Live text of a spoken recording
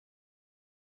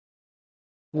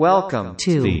Welcome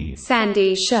to the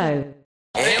Sandy Show.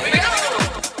 Here we go!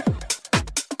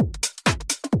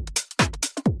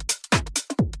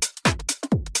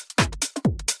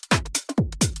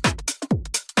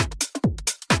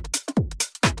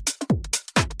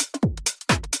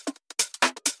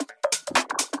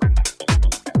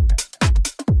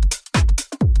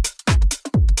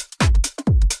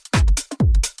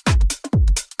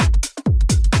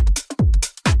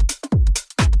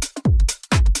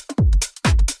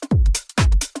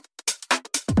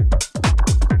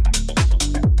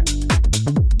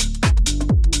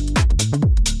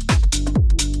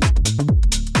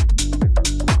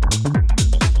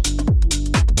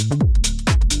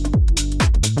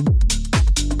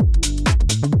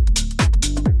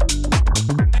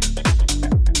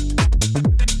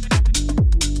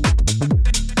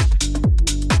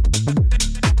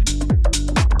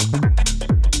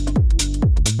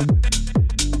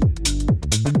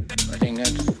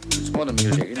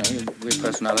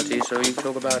 So you could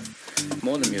talk about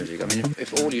more than music. I mean,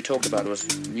 if all you talked about was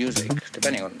music,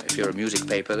 depending on if you're a music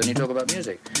paper, then you talk about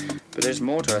music. But there's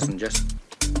more to us than just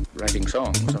writing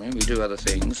songs. I mean, we do other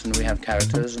things, and we have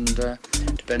characters, and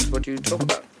depends what you talk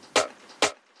about.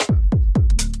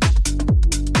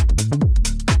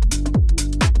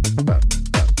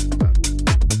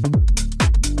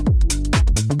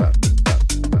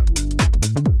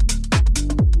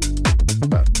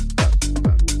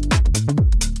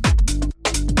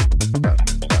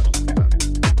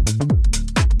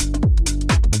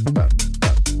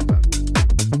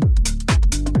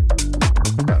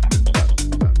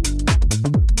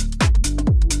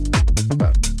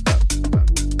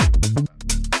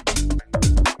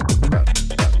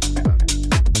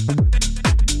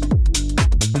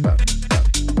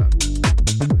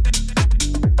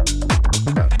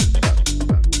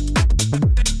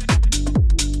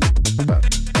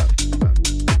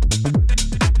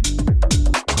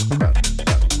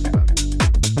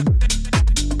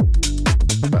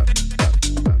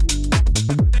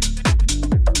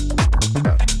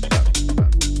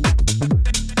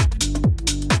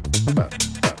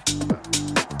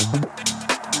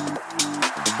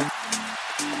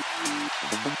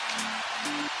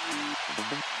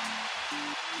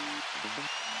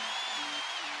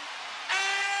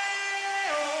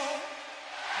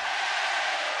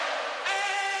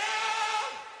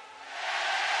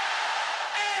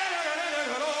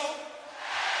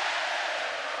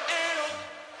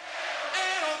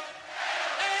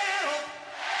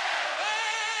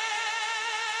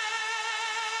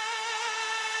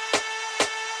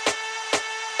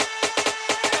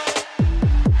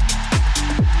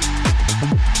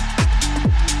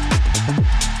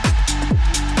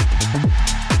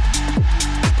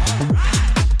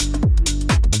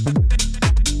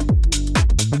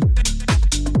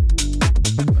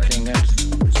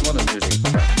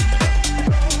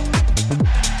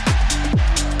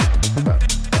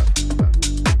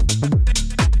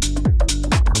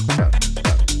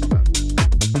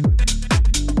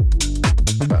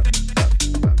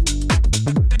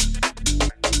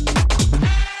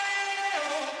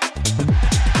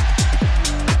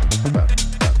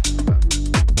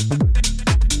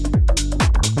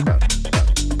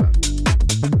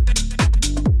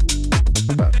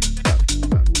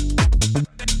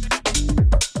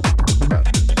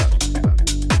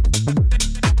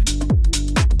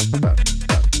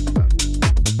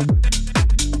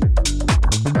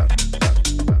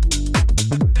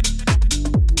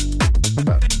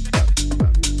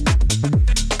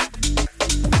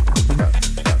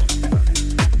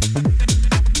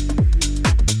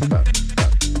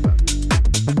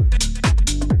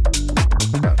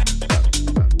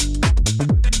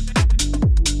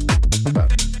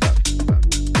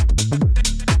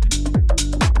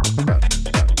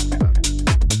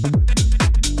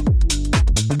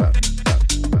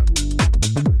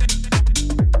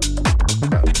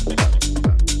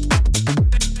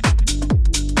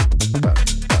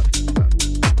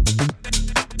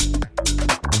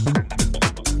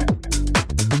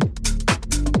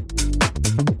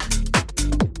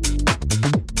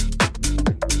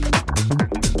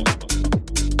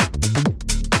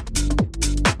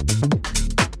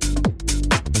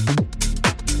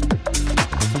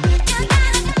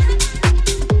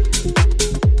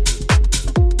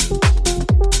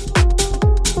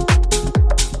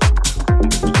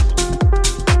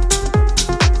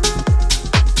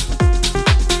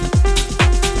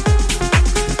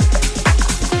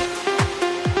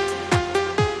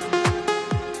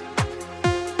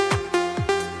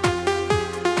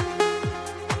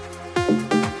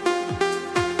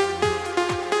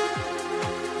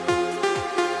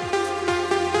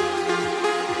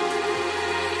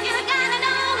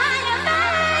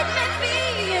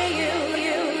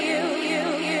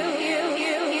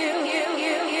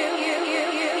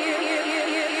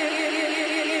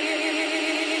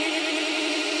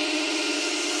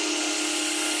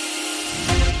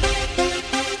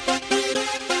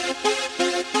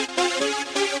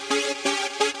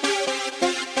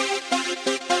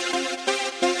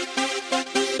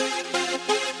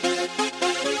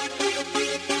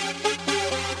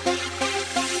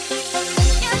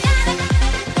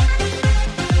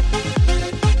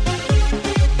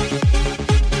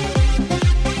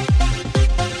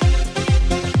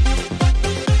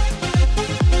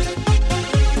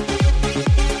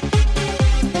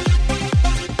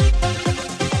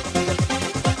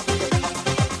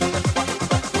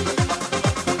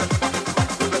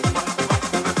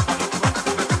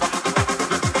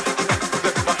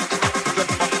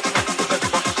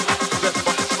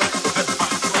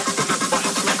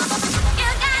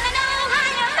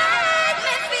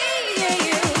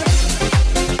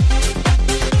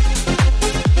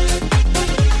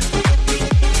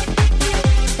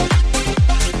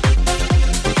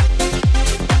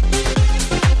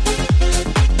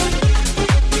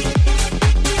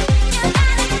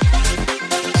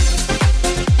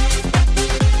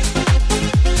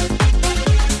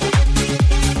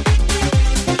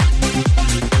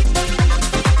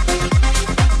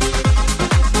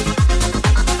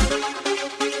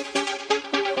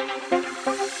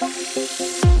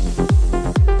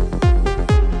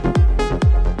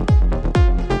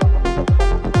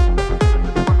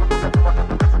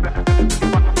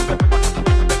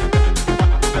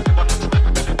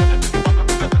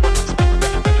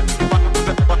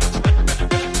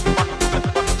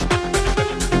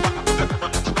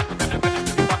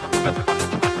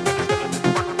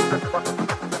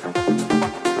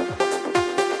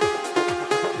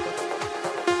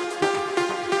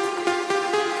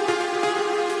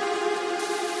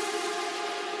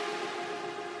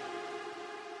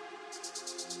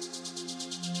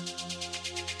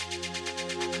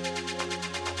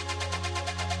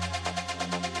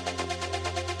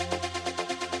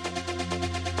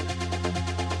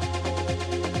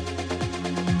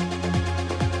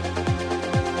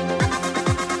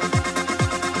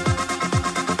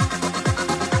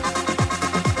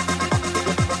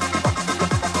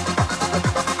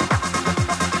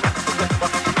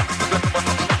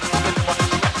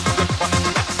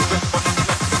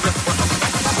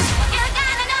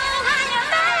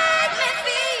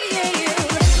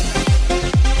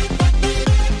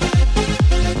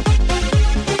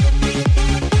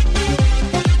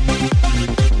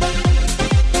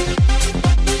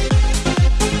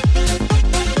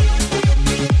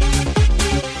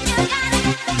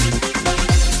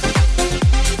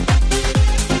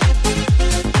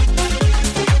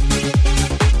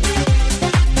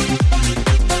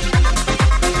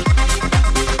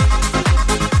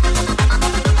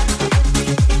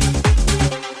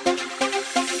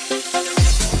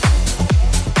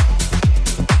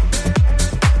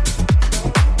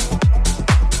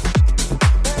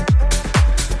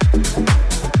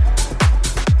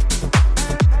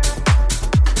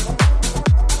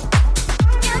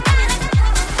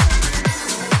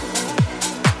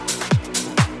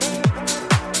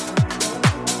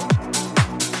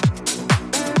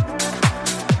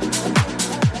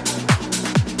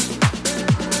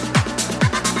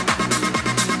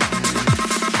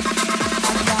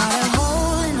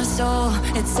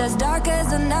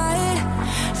 night.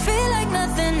 Feel like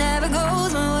nothing ever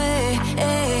goes my way.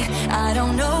 I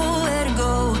don't know where to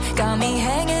go. Got me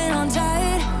hanging on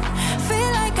tight.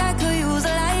 Feel like I could use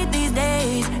a light these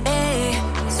days.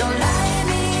 So light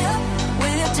me up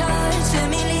with your touch. Let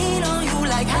me lean on you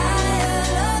like higher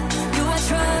love. You I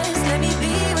trust. Let me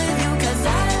be with you 'cause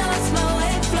I lost my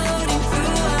way floating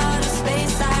through outer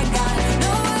space. I got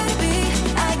nowhere to be.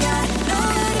 I got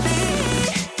nowhere to be.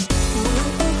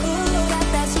 Got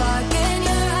that spark in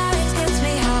your eyes, gets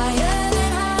me higher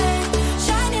than high.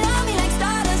 Shining on me like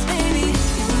stardust, baby.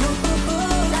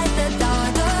 Like the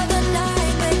dark of the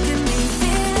night, making me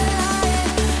feel alive.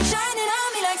 Shining on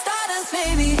me like stardust,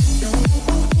 baby.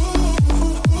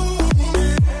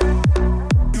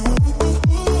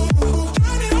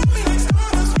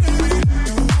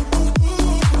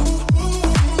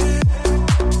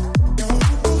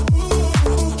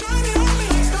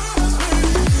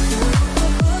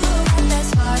 That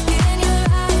spark in your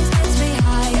eyes gets me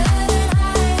higher than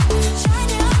high.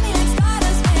 Shining on me like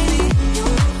stardust, baby.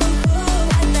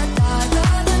 Like the dark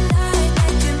of the night,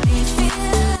 making me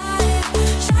feel alive.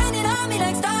 Shining on me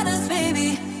like stardust, baby.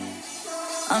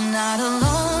 I'm not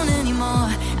alone anymore.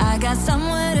 I got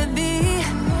somewhere to be.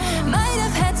 Might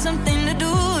have had something to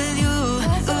do with you.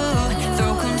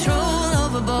 Throw control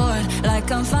overboard, like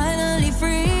I'm finally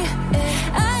free.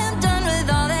 I am done with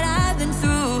all that I've been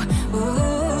through.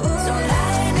 So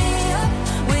light me up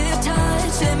with your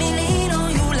touch. Let me lean on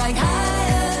you like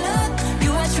higher love.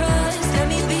 You I trust. Let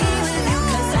me be with you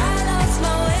 'cause I lost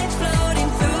my way floating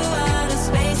through outer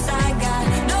space. I got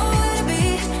nowhere to be.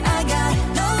 I got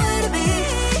nowhere to be.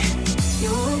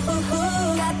 You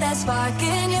got that spark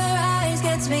in your eyes,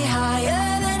 gets me higher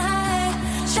than high.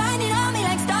 Shining on me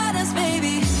like stardust,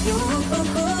 baby. You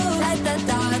like the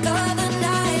dark of the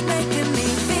night, making me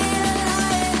feel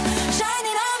alive.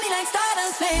 Shining on me like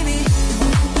stardust, baby.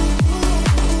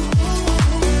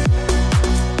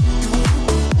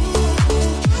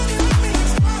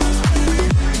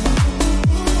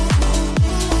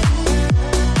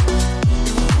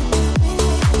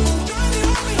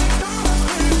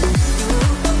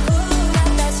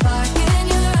 Got that spark in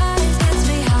your eyes, gets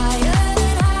me higher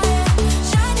than high.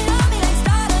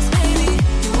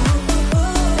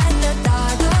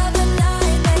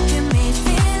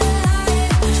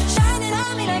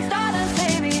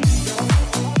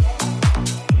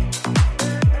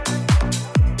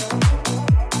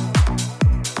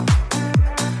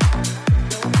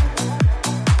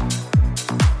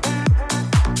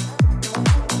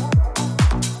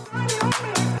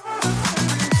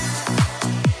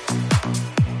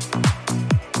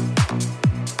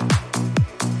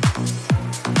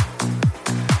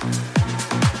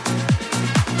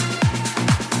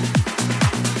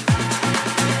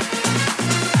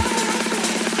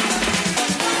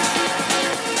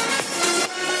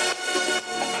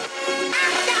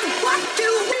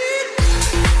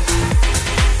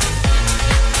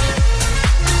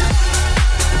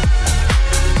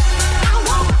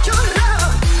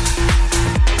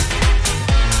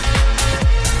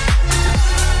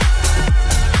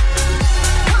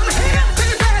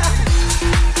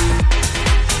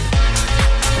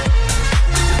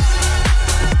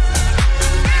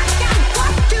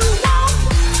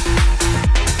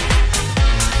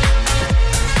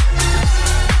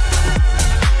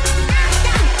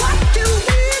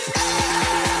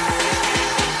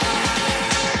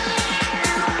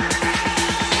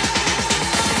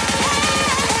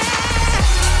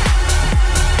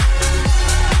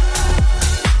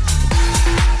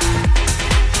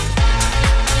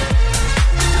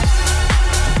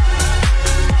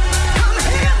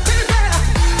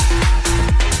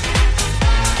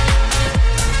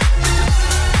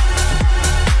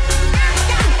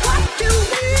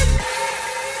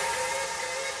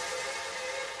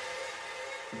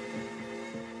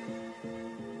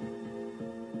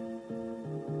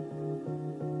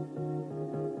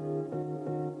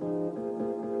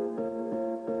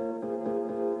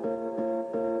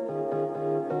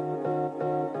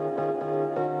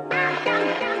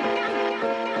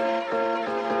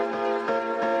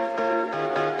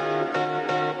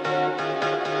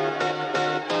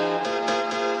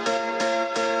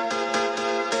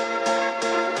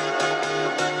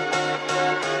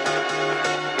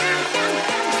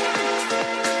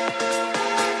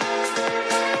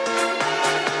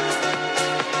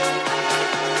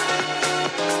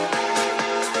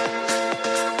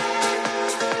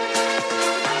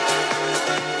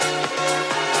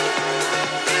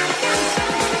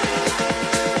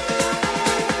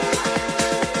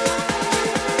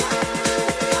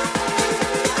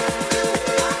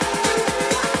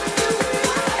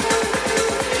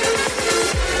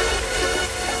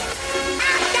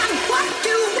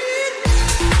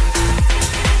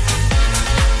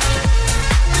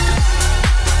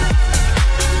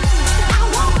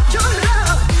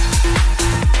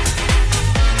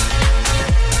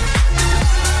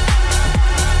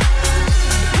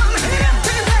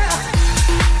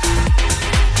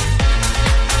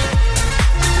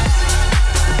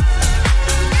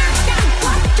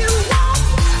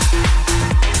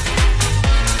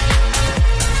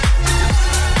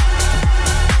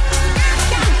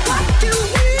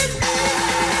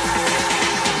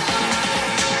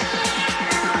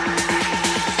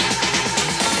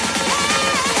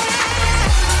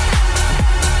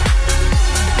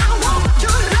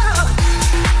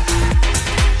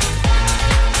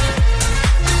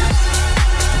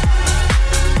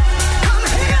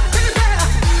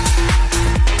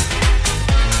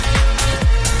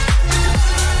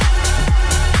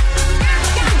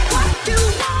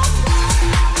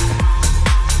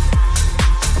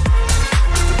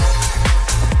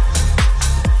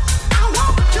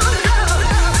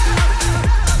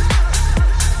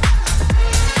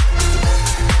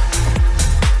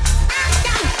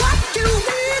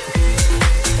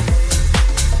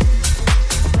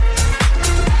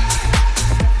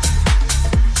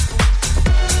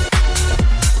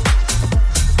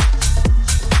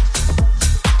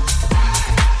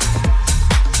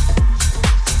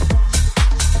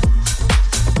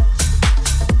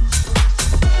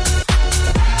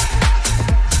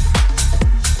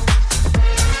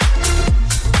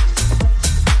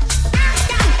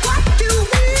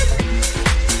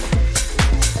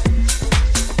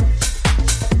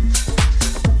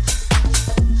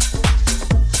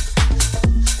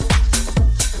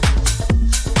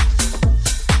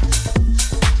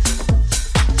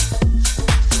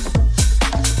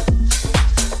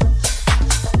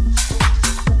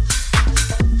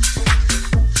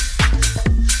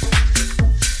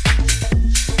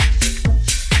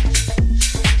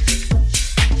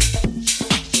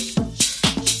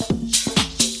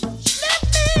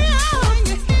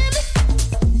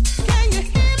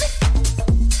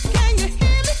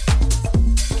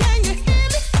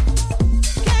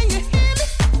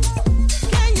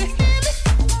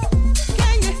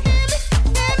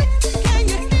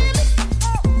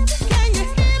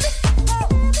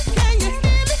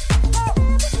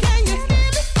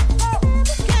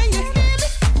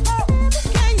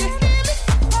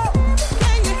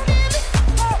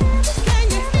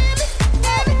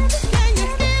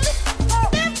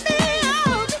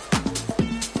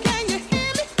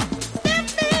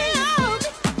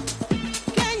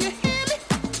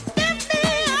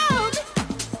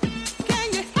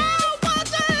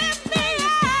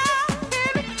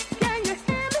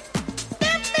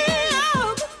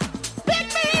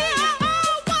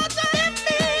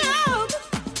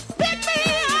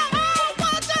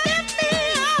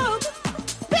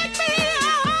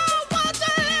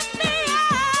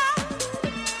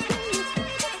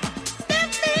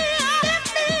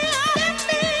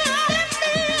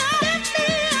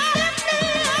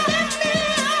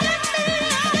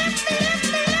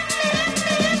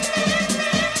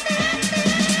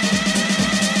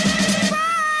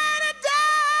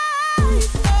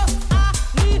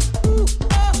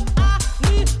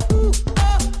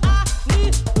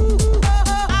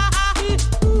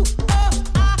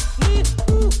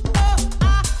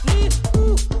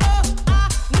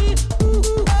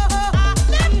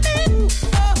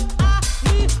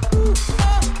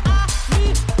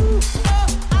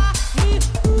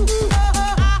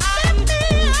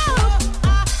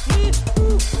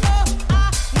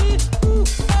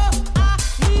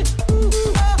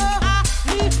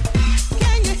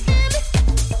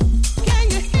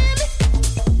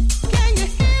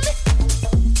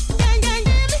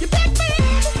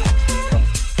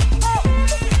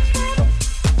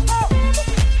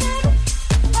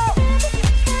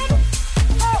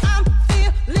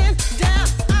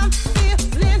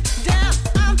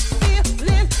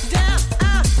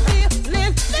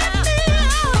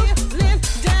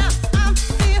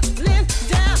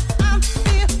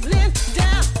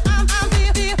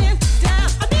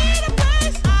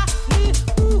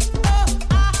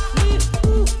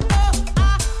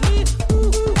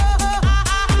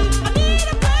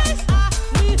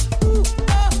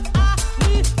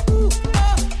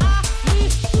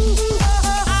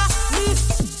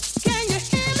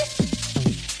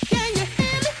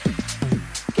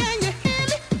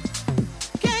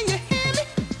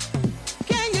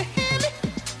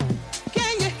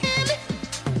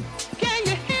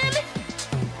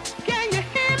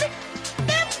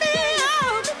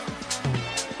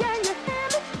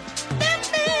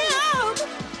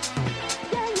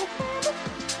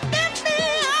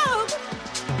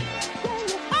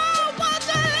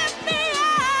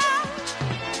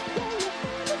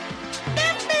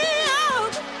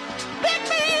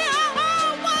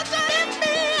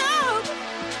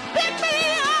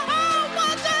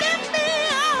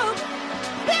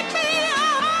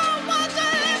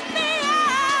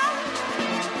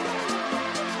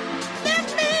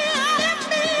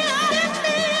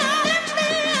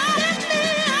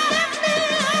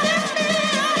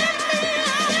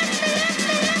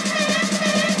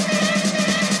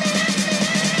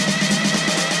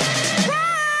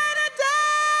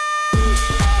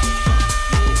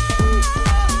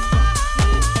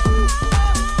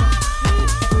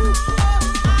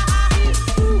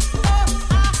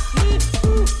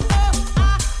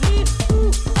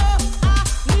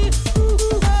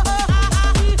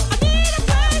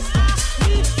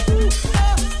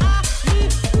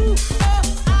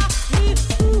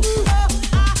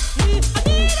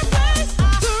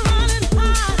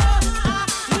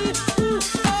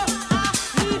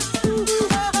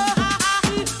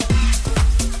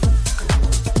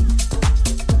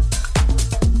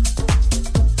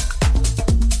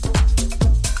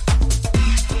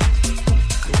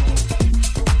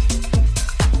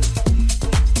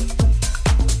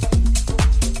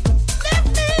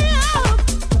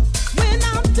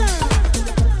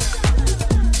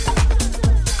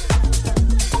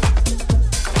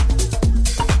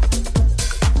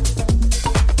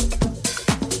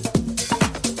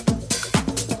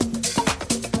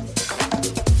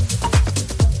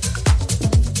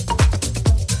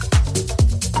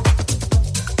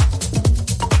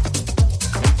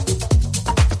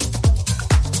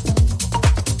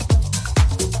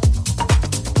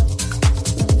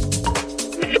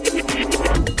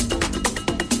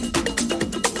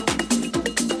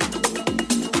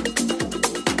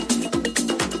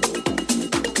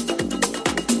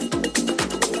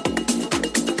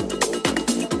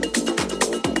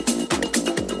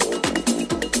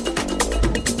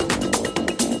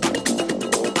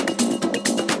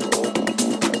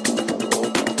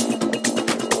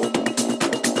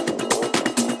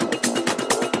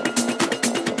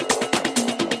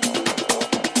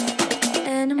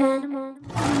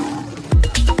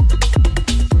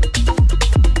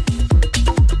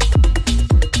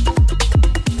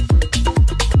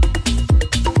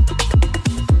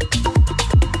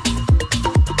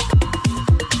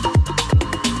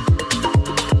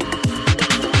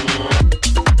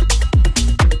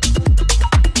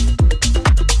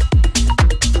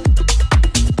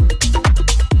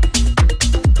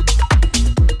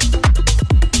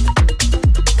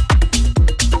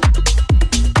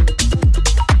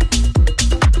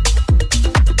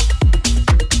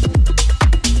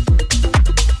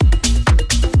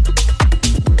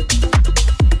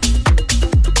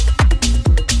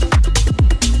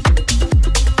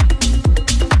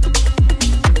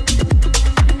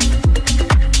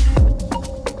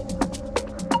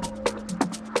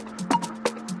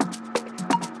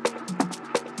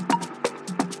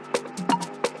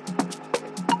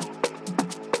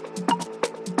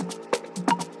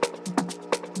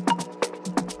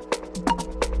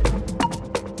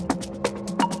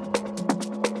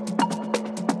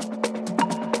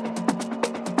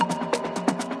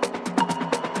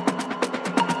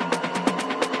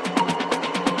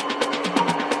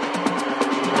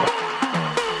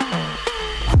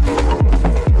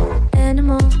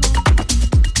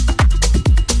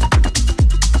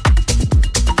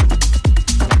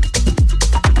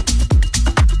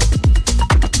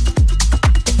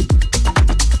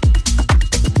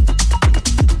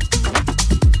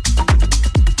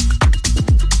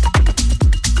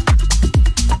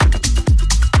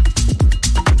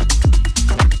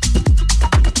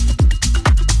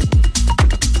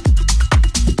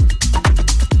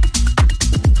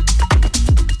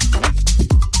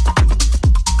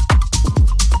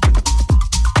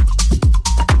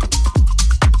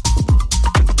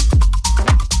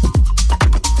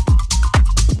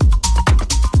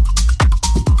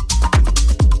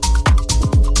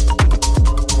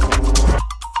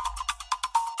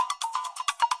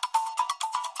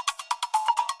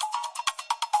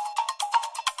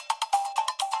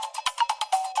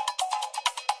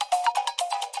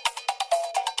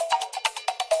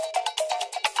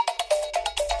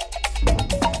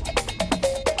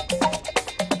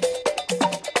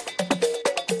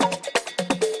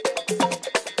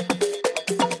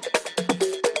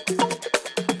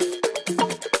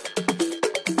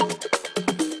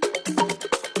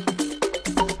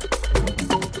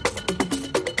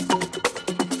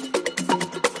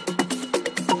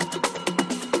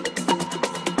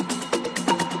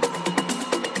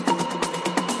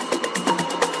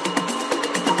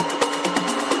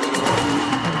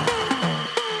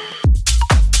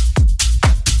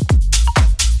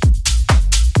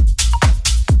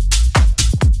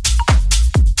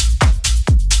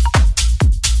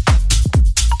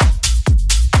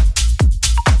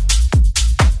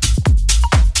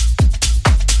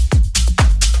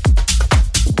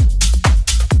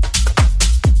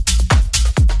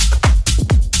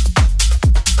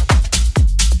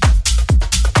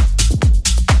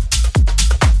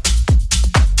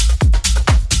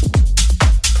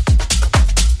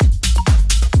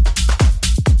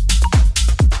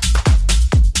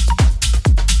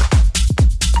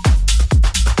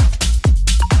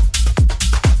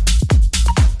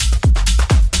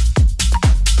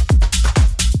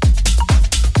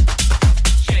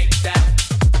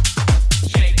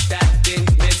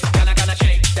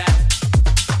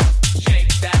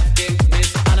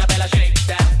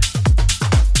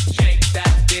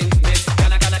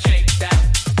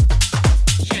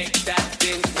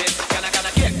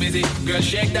 Girl,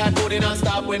 shake that booty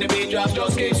non-stop when the beat drops.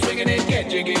 Just keep swinging it,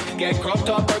 get jiggy. Get crunked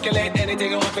up, percolate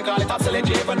anything you want to call it.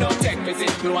 Oscillate, but no tech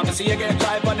visit. We want to see you get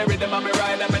live on the rhythm of me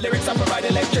ride. And my lyrics I provide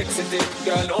electricity.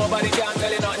 Girl, nobody can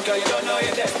tell you nothing cause you don't know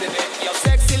your destiny. Your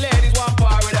sexy ladies want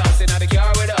par with us. Inna the car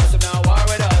with us, them now war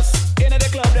with us. Inna the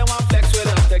club, they want flex with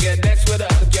us. They get next with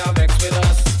us, them can't vex with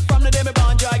us. From the day me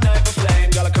born, I ignite my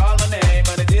flame. Girl, I call my name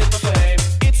and it is my fame.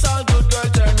 It's all good, girl,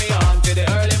 turn me on to the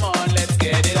early morn. Let's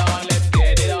get it on, let's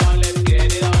get it on, let's get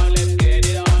it on, let's get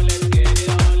it on, let's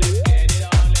get it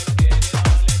on, let's get it on, let's get it on,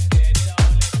 let's get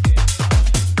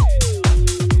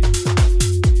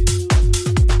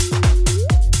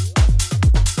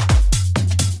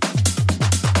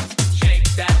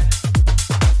it on,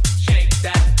 shake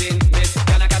that thing, miss.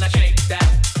 Can I shake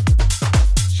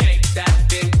that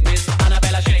thing, miss.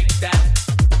 Annabella, shake that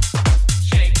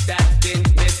thing,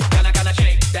 miss. Can I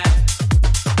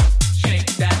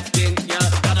shake that thing, yeah.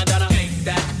 Donna, shake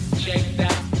that, shake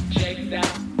that, shake that,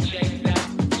 shake that,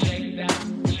 shake that,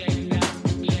 shake that, shake that,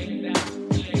 shake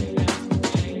that, shake that,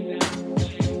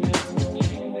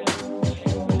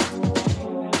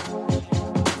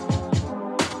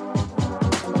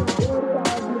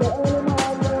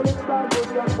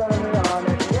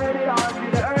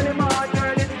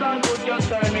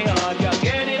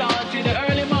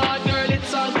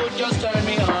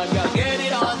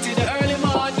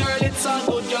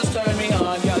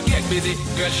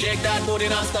 girl, shake that booty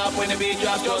non-stop when the beat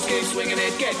drops. Just keep swinging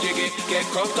it, get jiggy. Get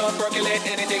crunked up, percolate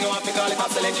anything you want to call it.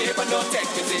 Oscillate, but don't tech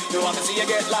visit. We want to see you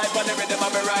get live on the rhythm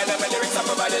of me ride. And my lyrics I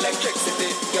provide electricity.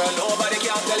 Girl, nobody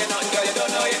can tell you nothing cause you don't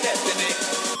know your destiny.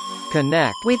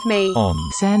 Connect with me on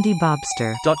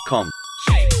sandybobster.com.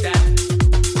 Shake that.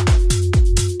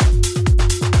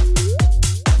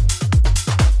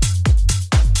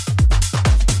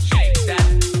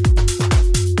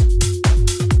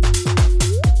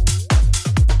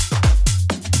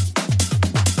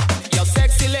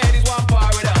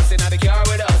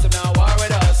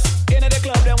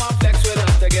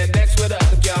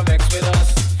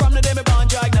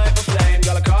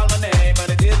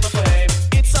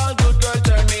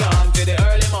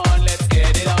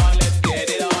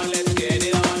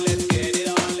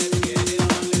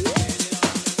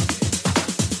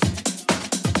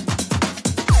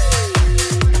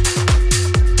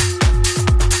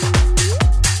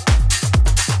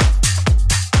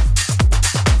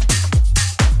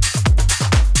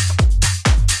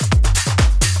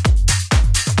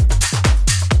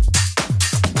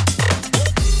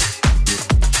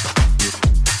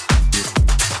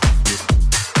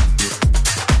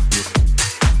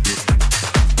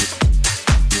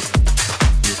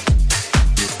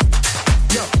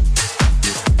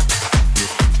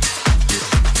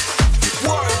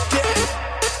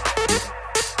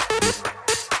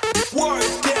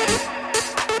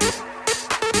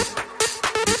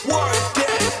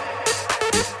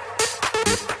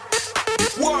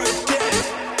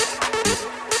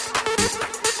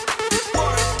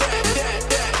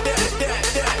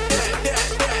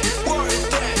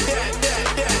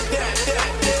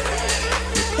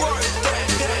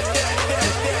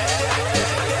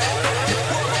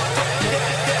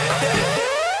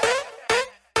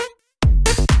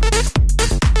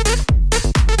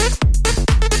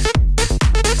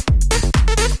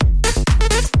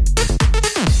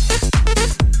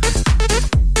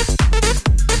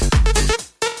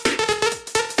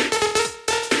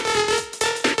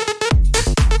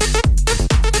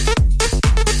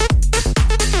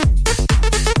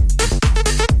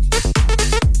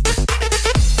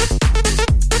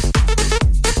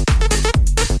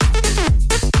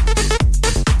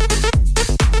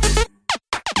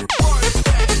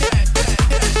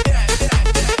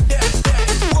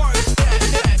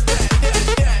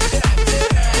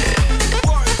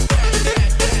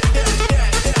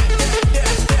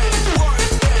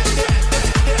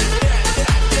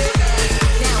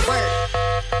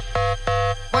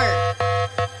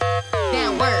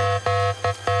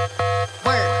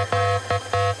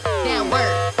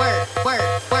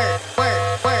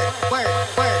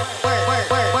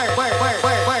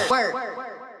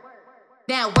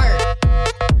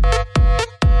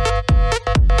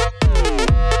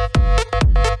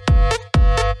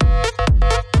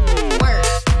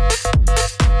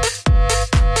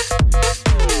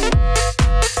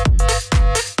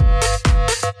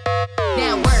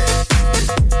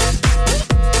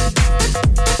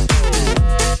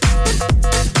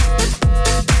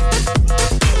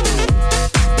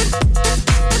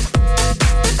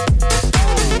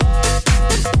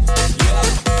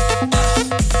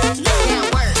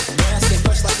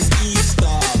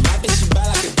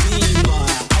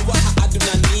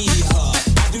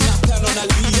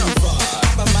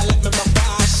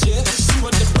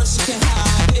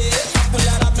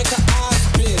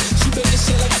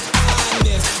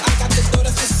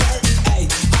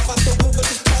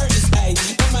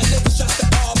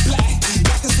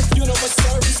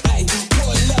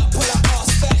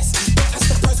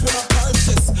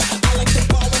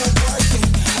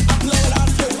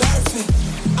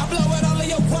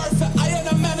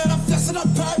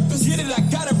 Get it, I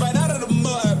got it right out of the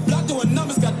mud. Block doing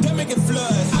numbers, goddamn make it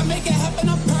flood. I make it happen,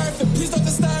 I'm perfect. Please don't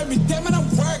disturb me, damn it, I'm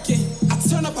working. I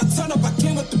turn up, I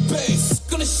came with the bass.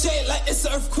 Gonna shake like it's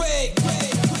an earthquake.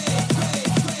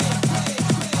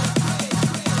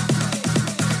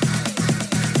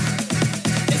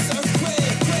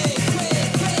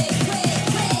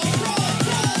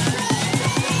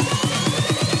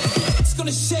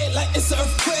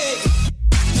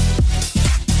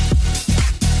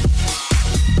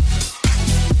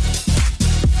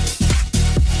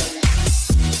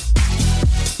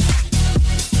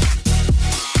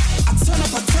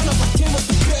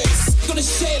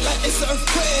 Shake like it's an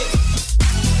earthquake.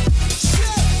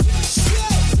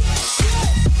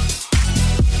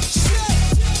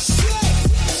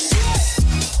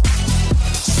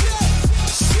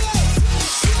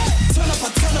 I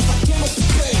turn up, I came with the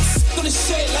bass. Gonna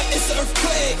shake like it's an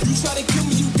earthquake. You try to kill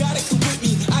me, you gotta come with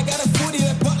me. I got a 40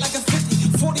 that butt like a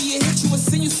 50. 40 you hit you and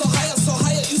send you so high up.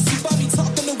 You see Bobby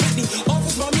talking to Whitney.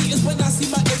 Office my meetings when I see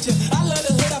my agent. I love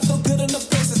the hood, I feel good in the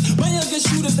faces. My younger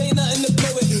shooters ain't nothing to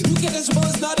play with. You get this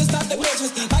buzz, now it's not the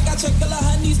gorgeous. I got check all of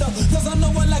her needs though, cause I'm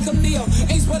no one like a Neo.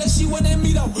 Ain't swear that she wanted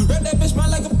me though. Rap that bitch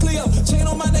mine like a Pleo. Chain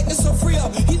on my neck is so free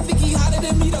up. He think he hotter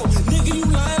than me though. Nigga, you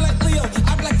lying like Leo.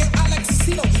 I black it, I like to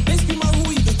see though. They speak my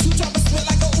Rui. Two drop a spit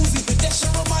like a Uzi. That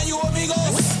shit remind you of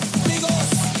amigos.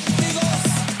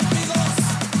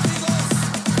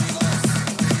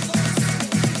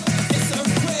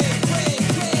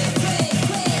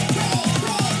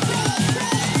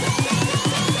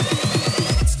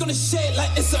 Shake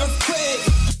like it's an earthquake.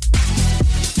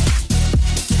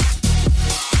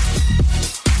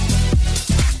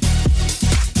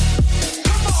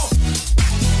 Come on.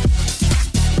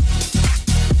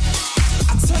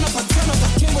 I turn up, I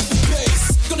came with the bass.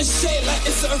 Gonna shake like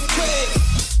it's an earthquake.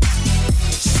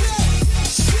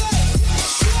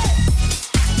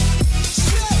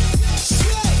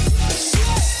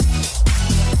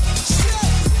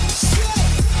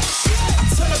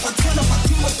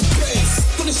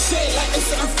 Shake like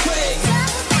it's an earthquake.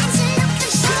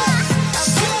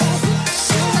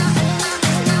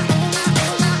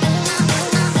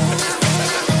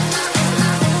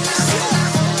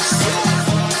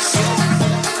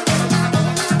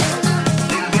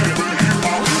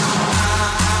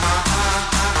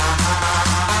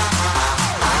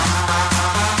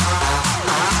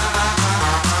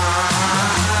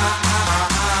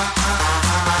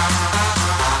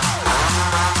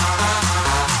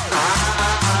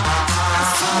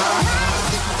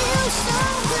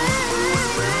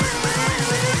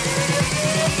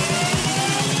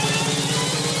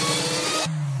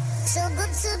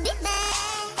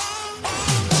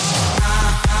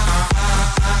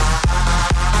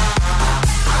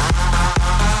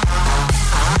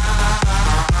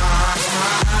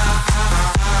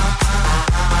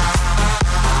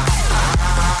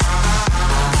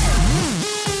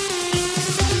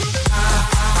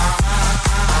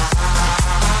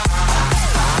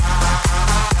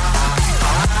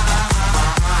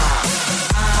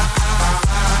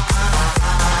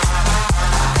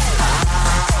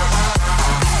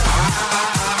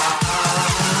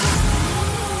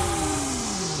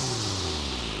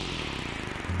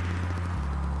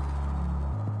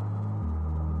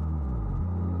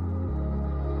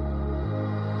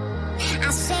 I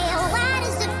say, oh, why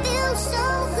does it feel so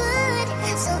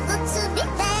good to be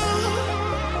back?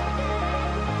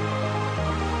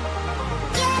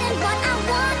 Getting what I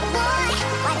want, boy.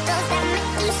 Why does that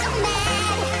make you so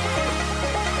mad?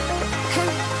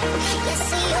 You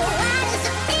see, oh, why does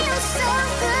it feel so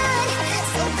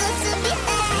good to be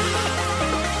back?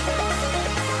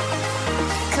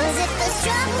 'Cause if there's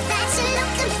trouble that you're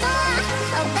looking for,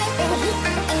 oh, baby,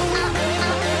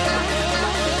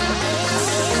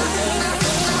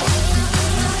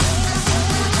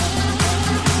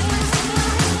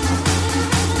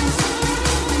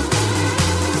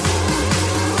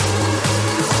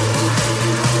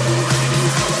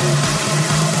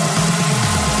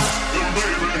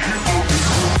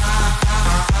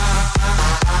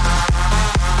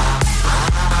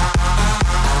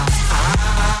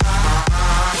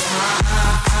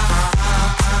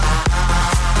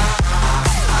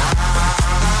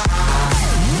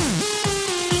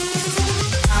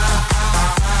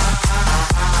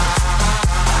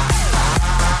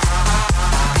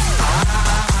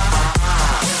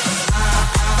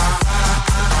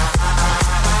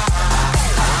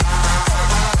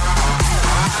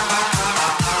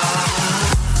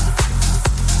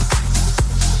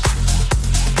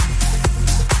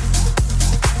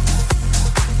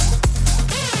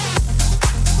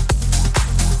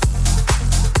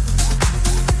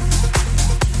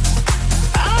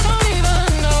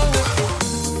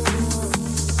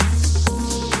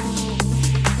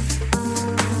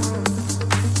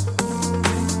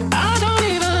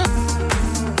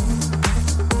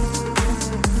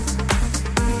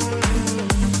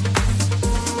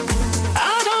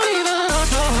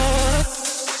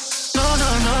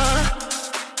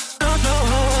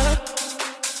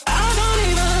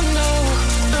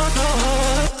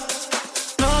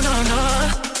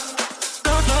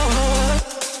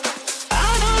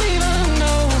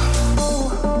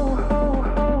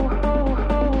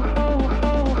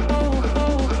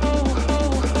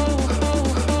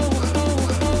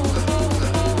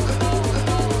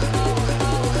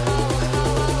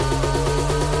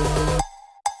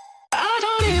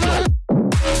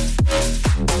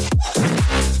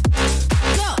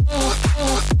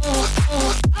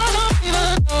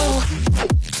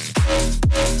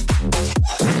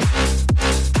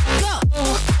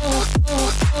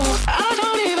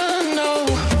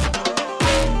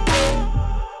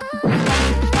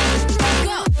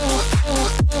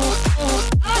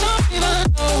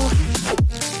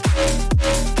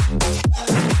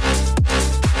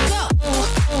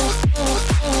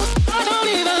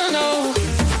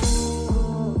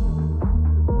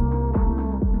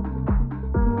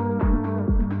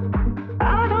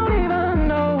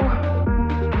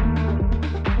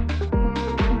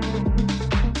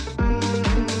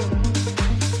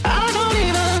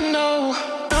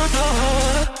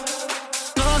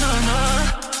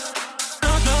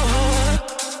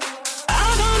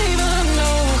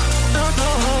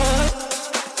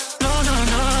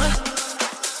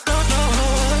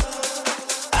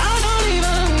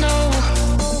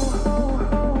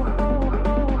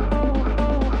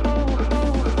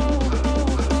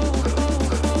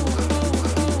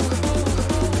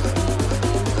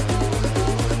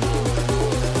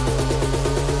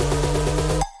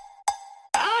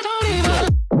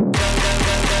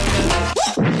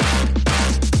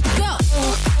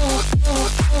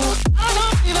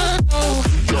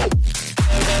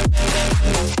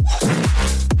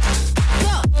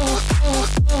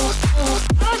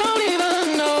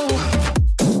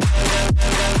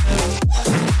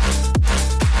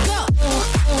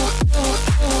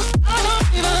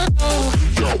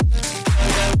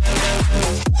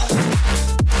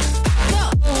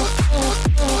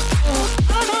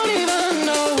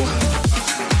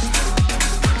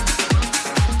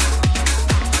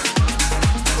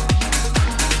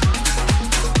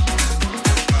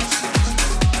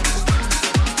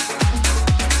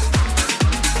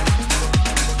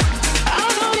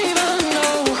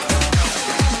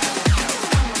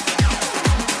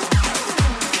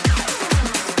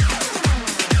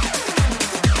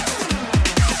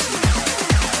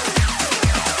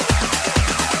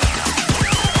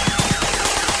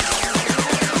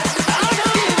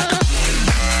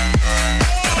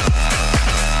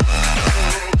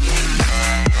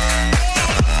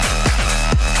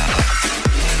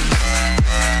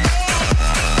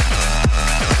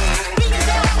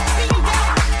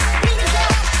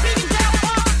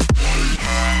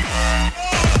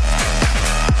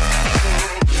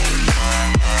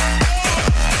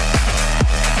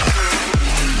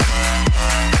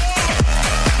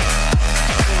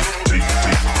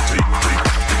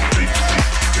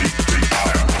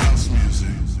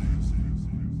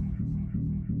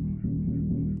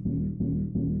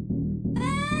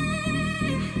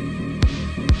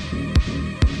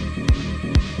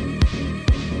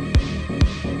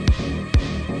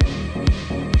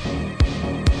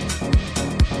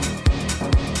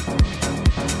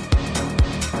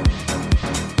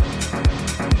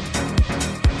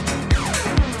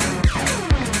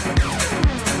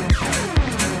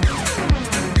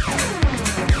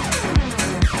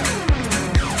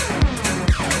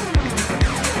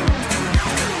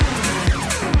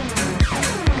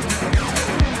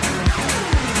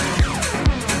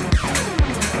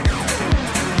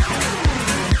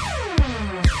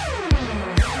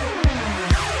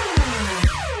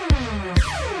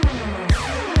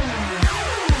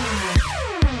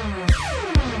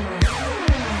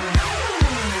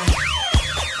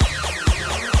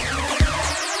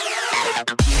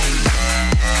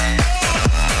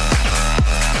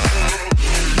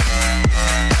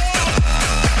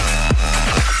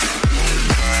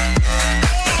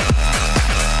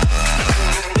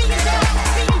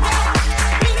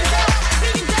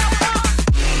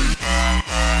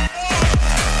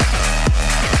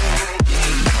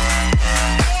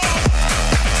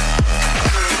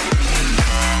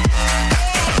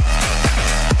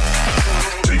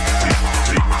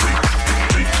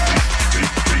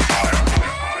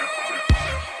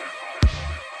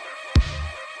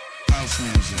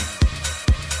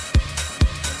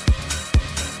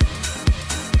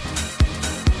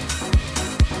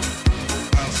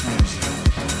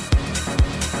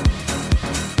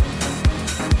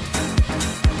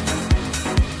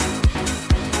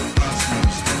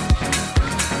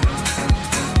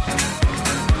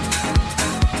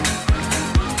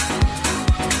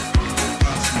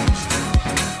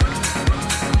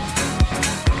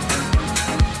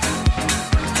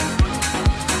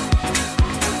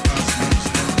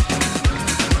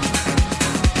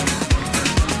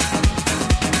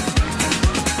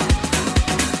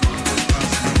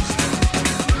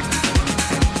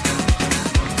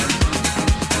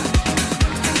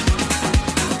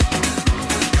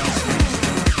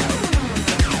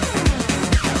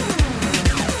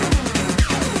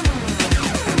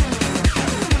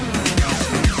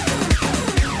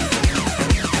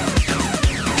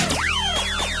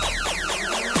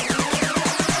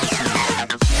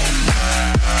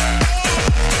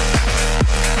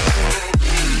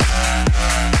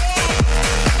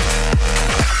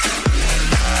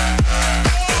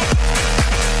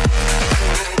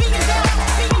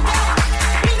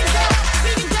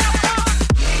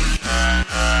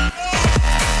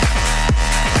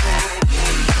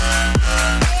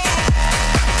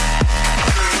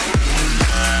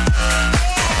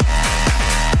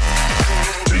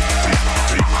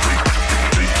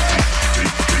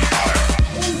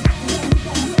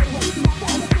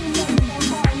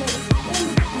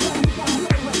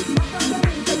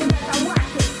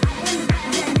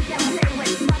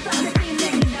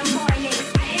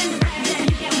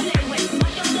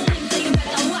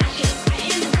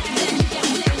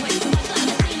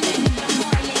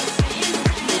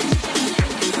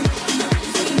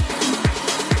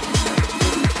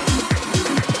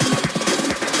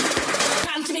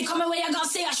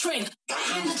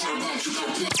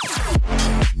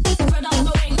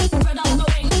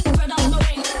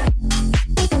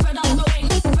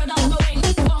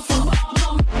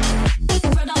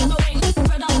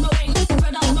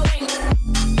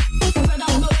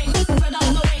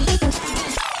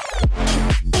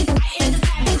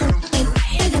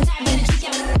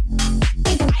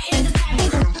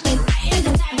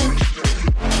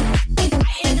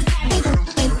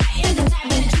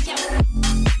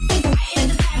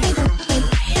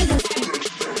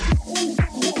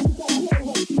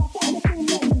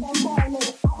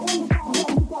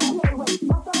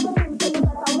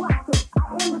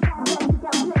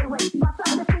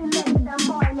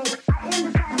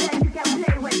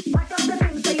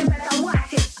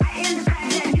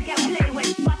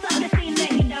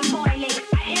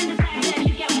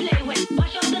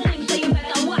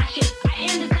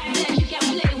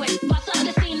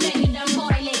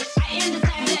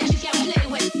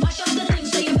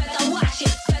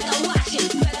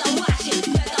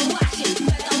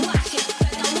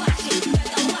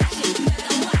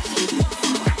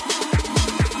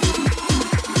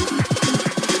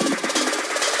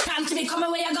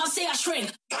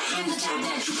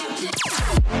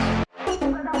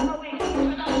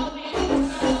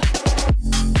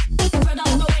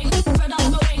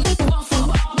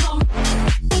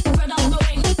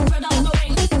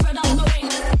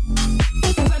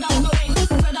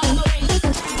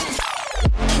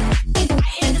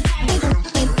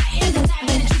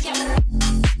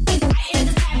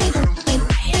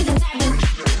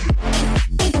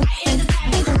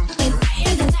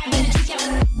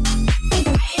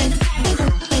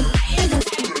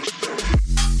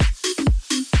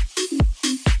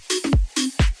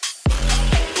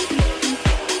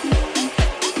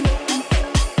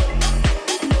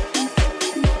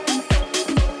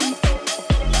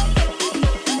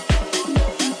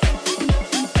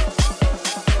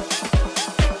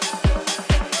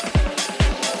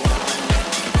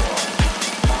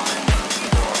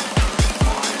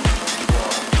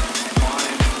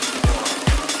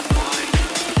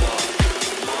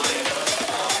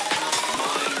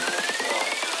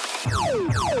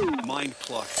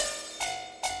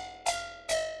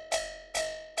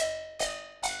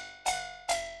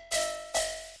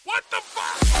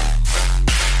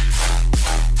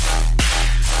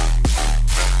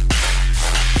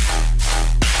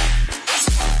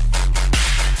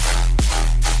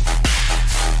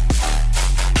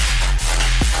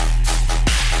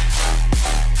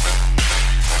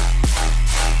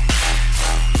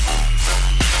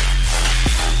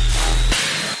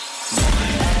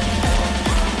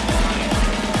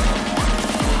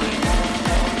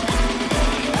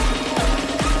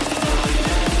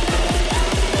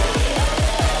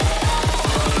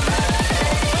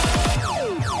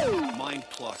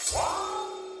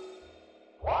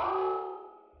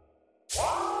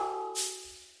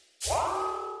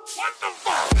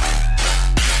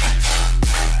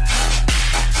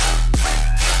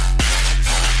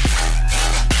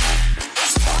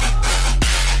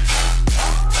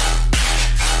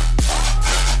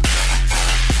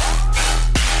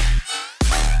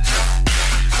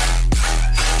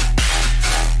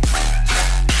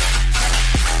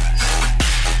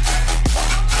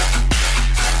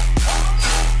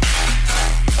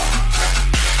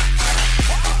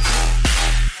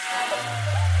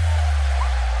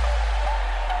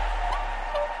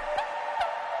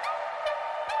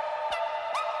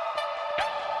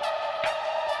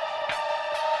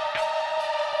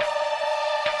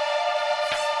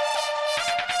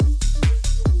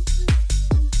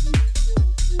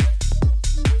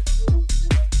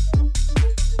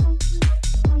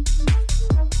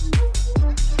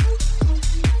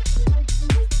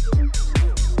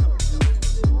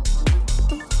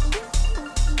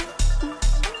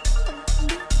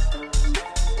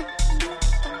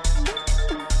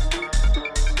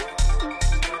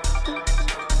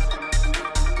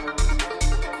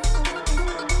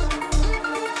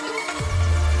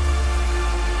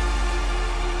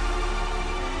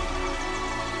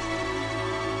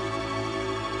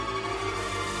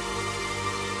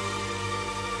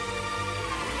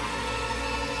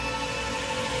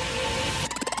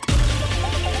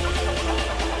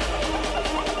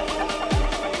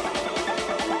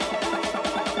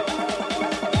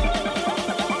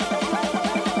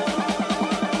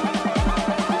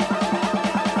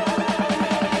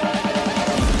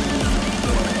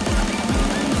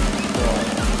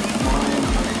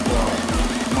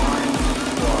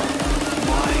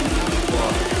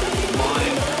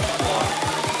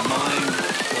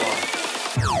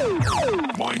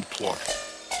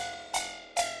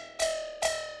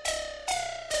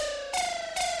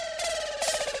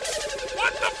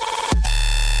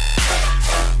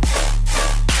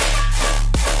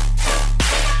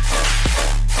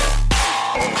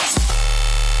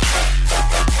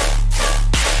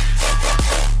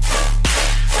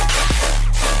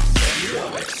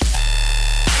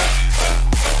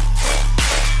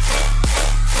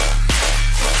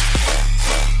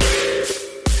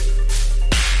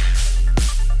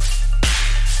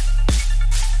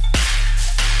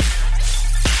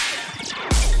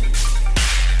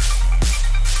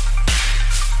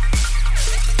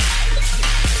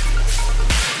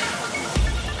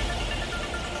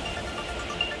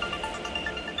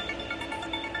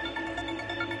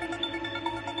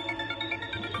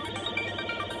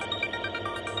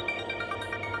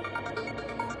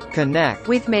 Connect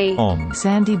with me on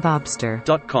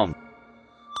sandybobster.com.